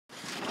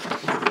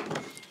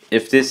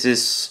if this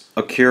is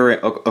well,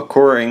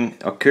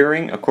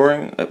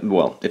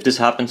 if this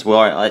happens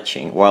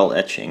while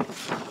etching,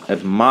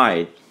 it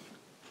might,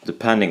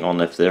 depending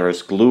on if there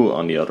is glue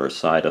on the other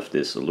side of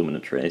this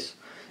aluminum trace.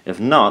 If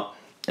not,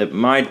 it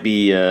might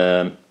be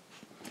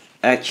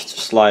etched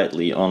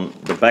slightly on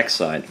the back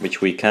side,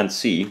 which we can't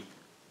see.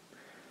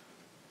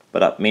 But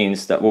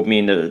that would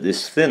mean that it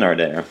is thinner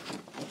there,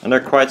 and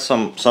there are quite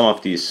some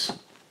of these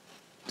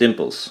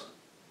dimples.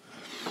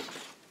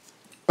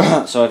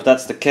 So if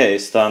that's the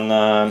case, then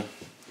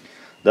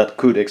that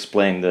could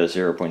explain the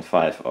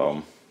 0.5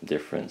 ohm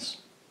difference.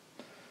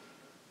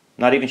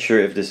 Not even sure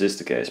if this is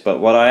the case, but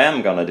what I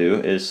am gonna do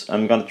is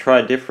I'm gonna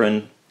try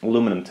different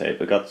aluminum tape.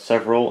 I got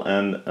several,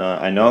 and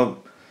I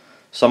know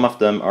some of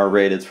them are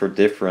rated for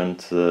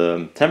different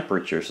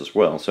temperatures as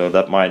well, so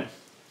that might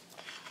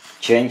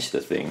change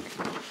the thing.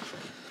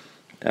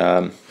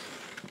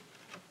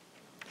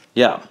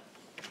 Yeah,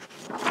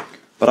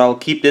 but I'll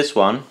keep this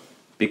one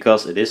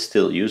because it is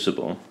still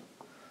usable,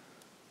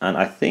 and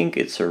I think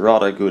it's a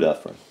rather good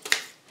effort.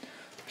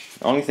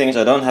 The only thing is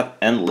I don't have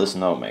endless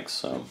Nomex,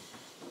 so.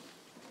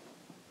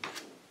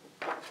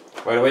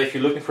 By the way, if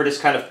you're looking for this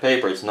kind of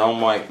paper, it's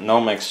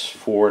Nomex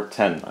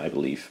 410, I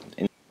believe.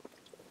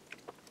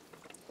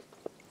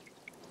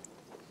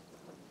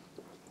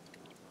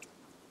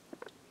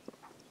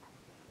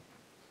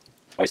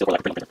 I still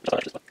like printing paper, just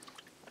like this, but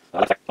I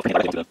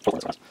like the full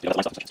ones. You know,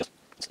 that's nice stuff.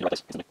 Just like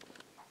this, isn't it?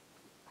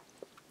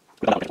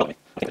 We don't have to me.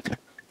 I think it's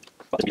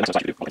but this would be a nice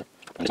to do.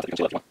 And this is what you can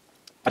see that you want.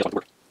 I just want it to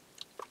work.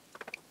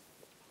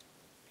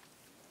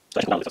 So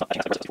I can go down with this. I can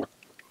ask the rest of this to work.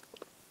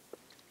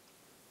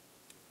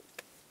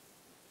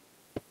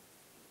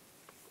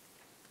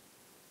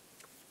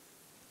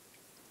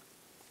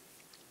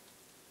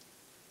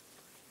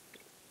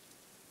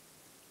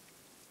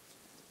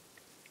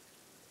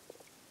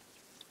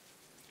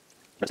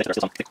 There's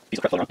still some thick piece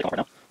of crap floating around right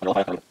now. I'm a little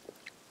high.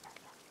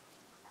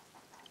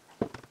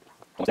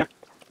 Almost there.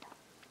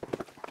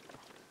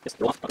 Yes,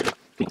 roll off. Okay,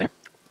 clean there.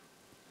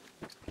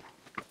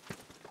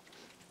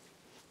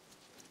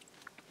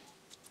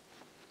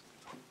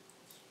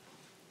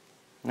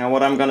 Now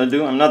what I'm gonna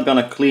do, I'm not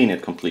gonna clean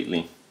it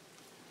completely.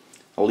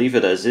 I'll leave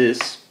it as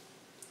is.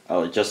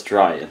 I'll just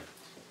dry it.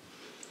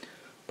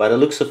 By the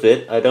looks of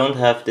it, I don't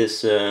have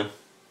this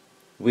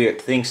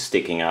weird thing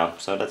sticking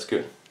out, so that's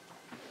good.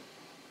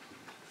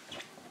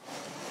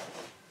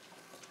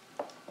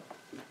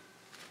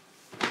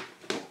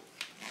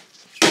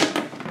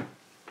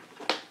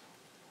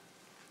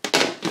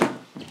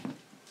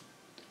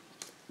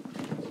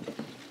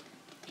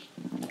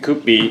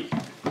 Could be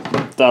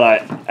that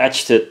I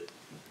etched it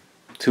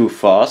too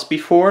fast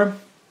before,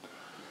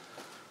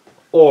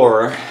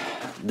 or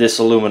this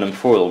aluminum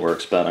foil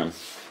works better.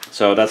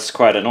 So that's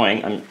quite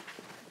annoying. I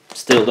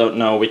still don't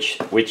know which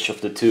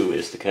of the two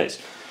is the case.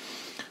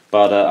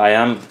 But I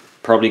am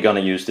probably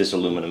gonna use this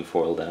aluminum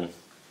foil then,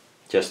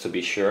 just to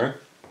be sure.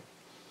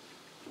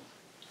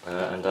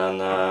 And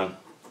then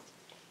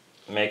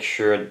make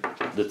sure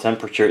the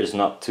temperature is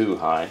not too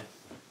high.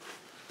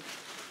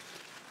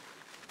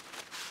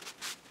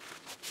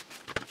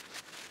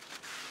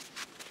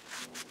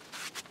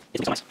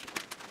 It's nice.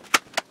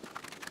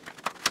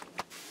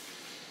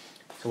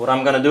 So what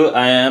I'm gonna do,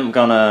 I am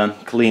gonna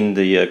clean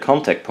the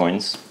contact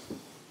points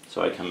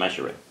so I can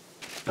measure it.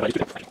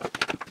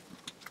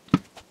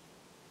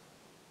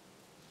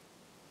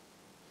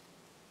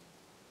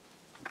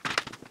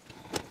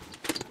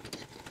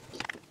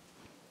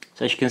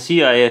 So as you can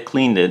see, I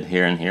cleaned it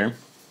here and here.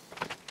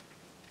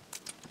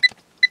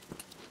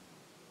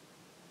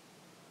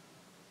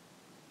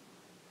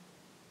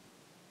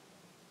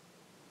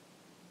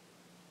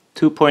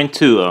 .2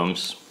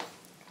 ohms.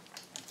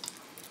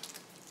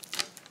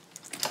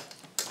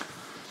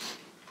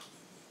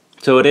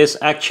 So it is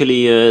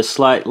actually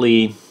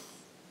slightly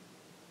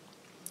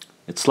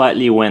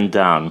went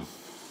down.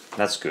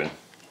 That's good.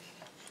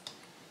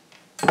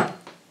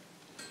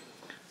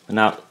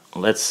 Now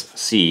let's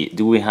see,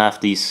 do we have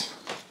these?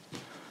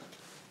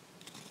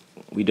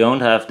 We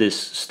don't have this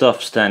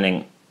stuff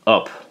standing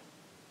up,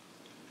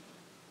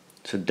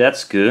 so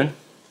that's good.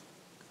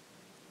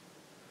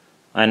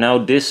 I know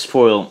this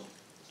foil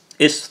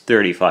is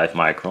 35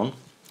 micron,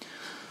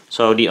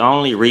 so the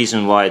only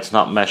reason why it's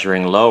not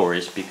measuring lower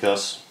is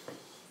because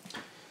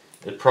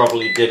it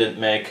probably didn't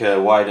make a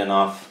wide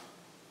enough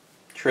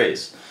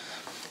trace.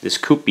 This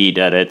could be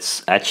that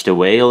it's etched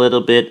away a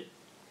little bit,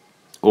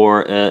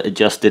 or it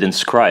just didn't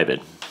scribe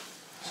it.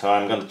 So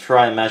I'm gonna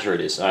try and measure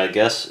this. I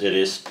guess it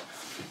is,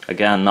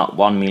 again, not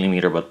 1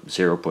 millimeter but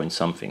 0 point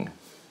something.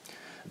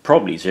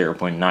 Probably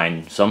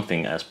 0.9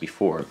 something as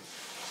before,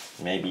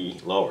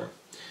 maybe lower.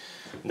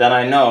 Then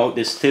I know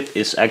this tip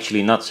is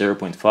actually not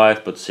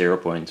 0.5 but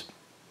 0.45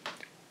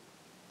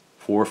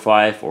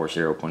 or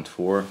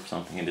 0.4,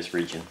 something in this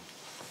region.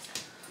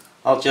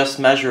 I'll just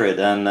measure it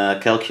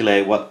and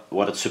calculate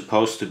what it's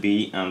supposed to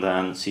be, and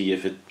then see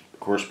if it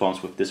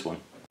corresponds with this one.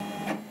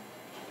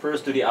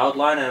 First do the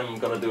outline, and I'm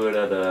gonna do it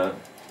at a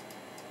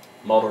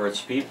moderate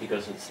speed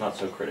because it's not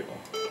so critical.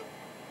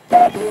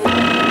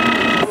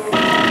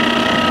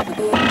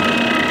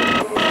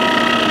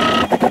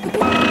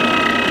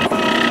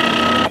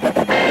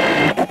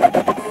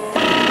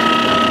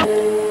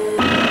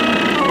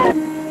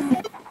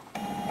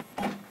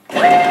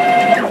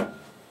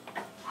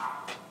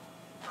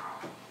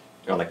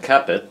 gonna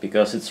cap it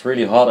because it's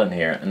really hot in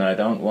here and I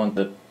don't want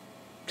the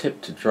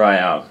tip to dry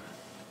out.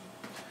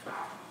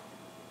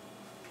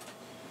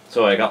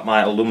 So I got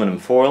my aluminum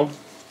foil.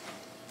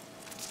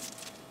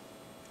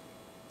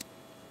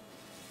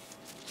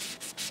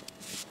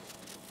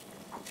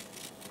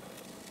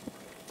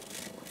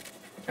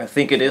 I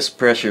think it is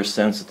pressure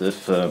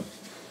sensitive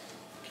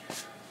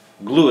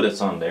glue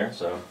that's on there,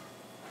 so.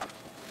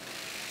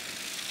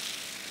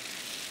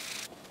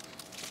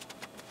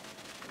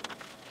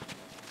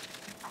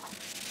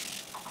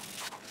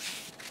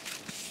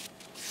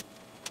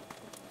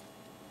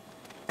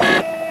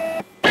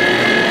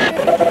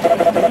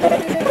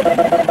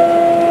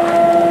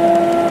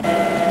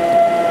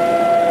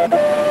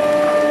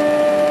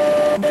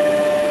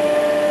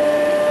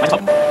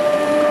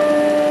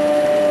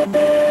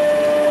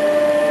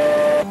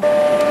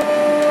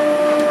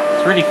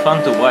 It's really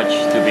fun to watch,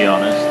 to be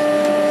honest.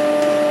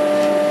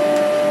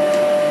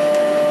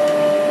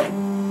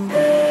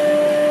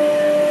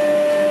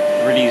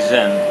 Really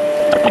zen.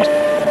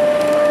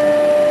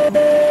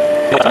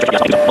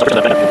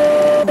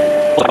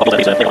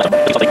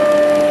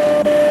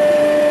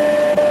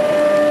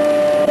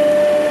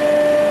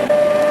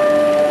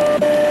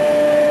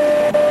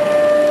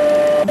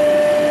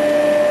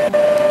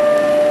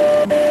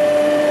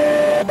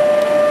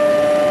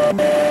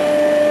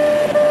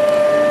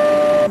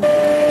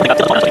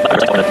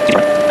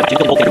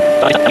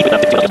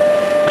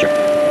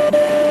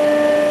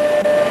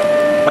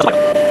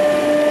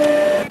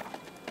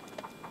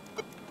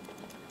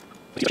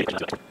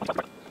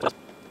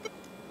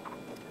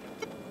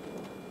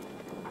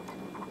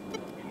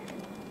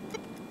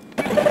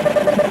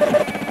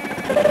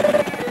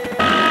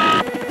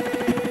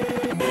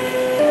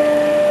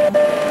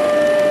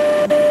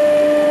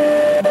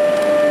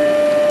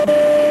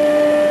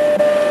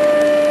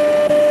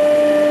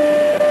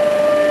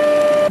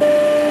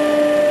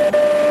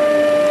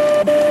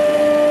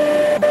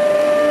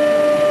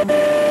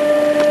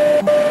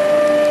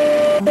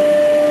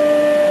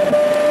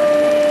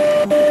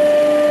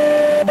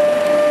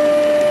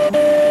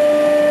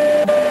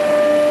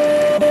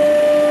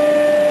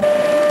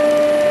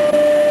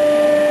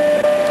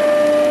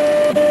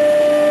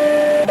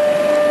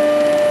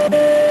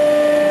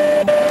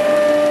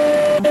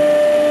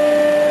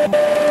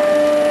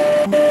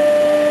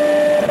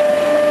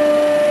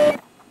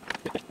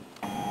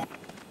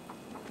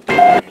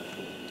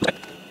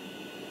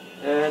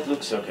 It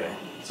looks okay.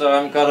 So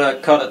I'm gonna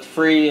cut it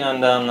free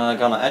and then I'm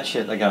gonna etch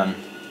it again.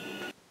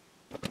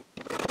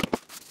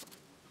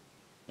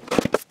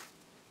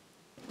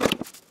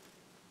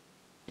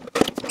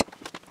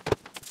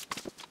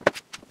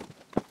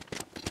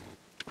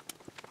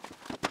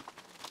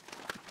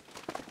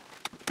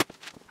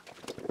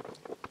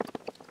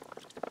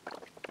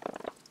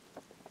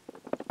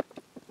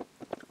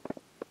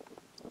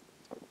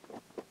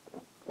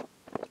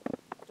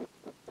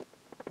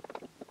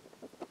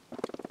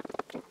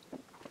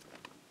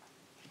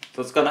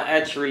 So it's gonna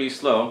etch really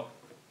slow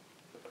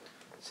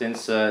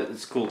since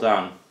it's cooled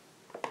down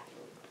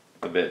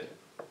a bit.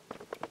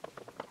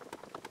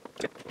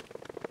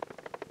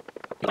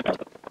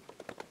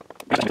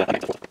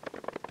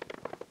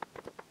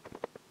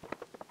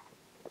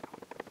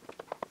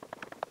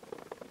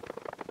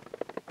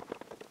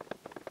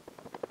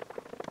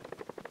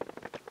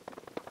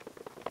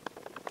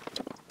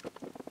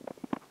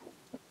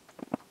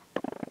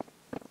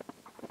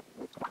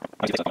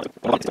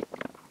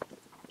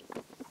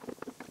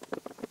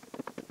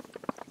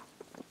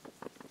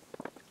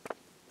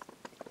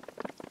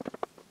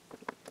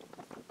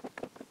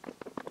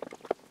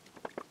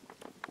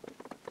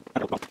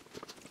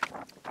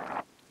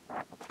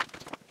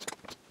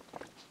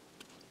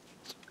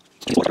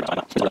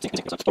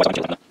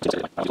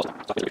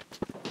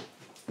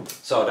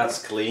 So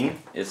that's clean,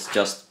 it's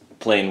just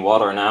plain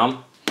water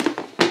now.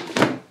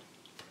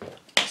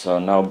 So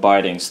no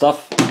biting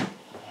stuff.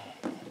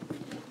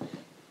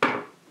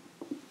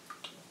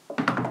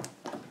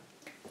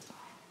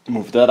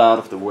 Move that out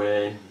of the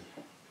way.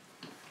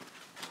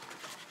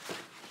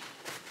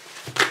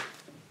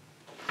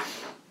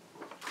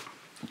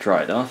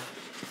 Dry it off.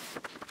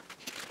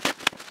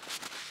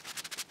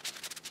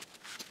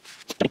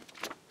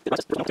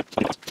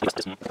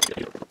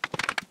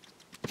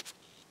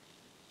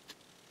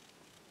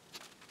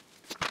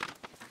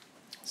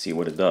 See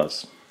what it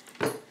does.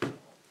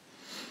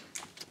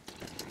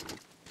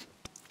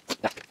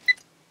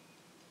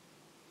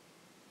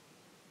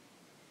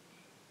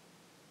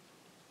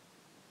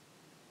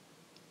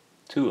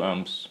 Two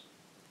ohms.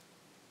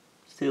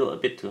 Still a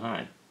bit too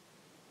high.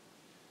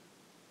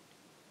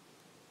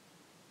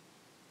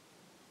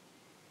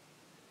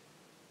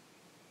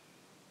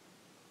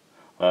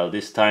 Well,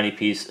 this tiny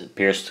piece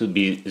appears to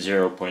be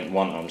 0.1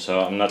 ohm,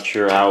 so I'm not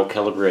sure how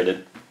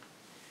calibrated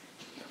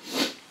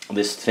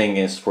this thing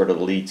is for the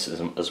leads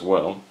as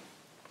well.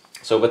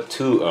 So with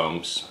 2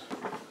 ohms,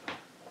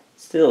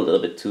 still a little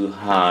bit too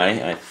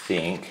high, I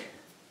think.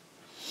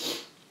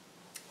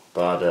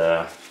 But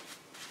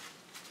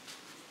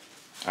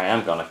I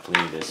am gonna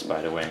clean this,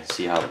 by the way, and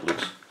see how it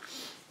looks.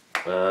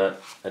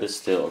 it is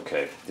still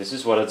okay. This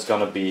is what it's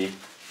gonna be.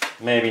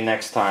 Maybe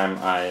next time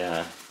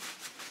I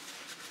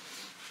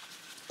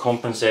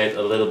compensate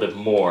a little bit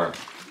more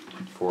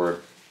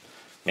for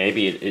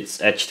maybe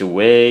it's etched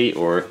away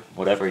or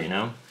whatever, you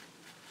know.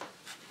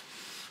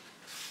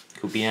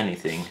 Could be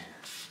anything.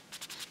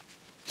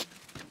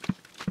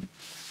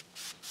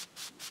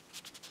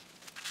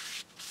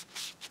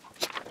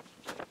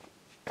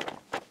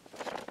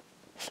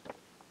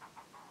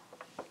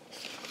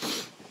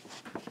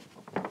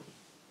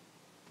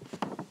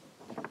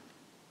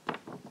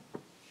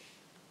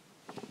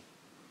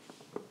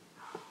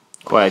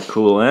 Quite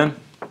cool, eh?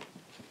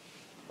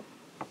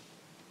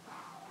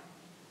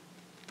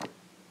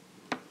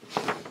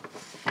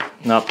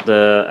 Not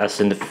the,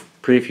 as in the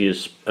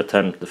previous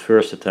attempt, the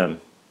first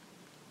attempt.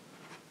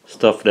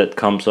 Stuff that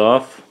comes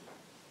off.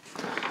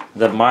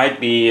 That might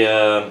be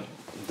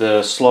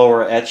the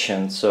slower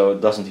etchant, so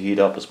it doesn't heat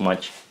up as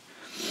much.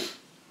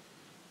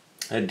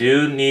 I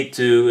do need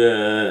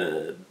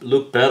to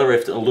look better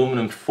if the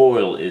aluminum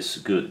foil is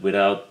good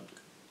without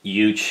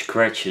huge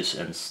scratches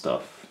and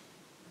stuff.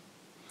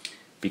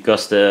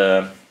 Because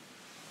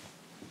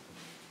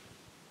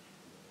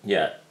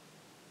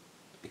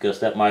because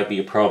that might be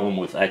a problem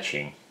with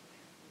etching.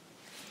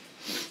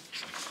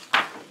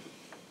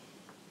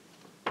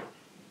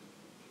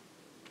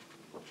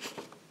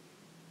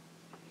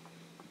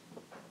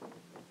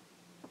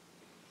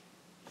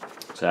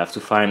 So I have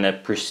to find a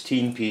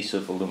pristine piece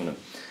of aluminum.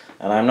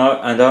 And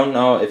I don't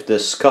know if the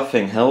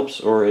scuffing helps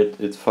or it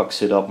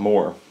fucks it up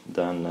more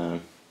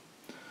than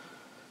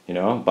you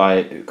know,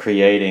 by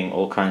creating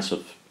all kinds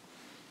of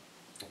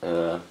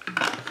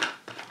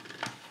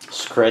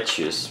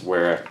scratches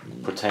where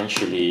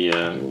potentially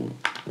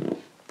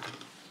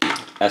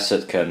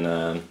acid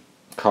can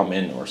come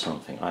in or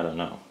something. I don't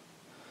know.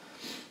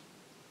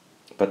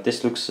 But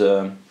this looks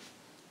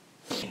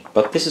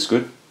but this is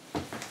good.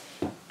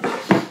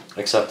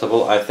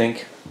 Acceptable, I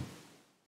think.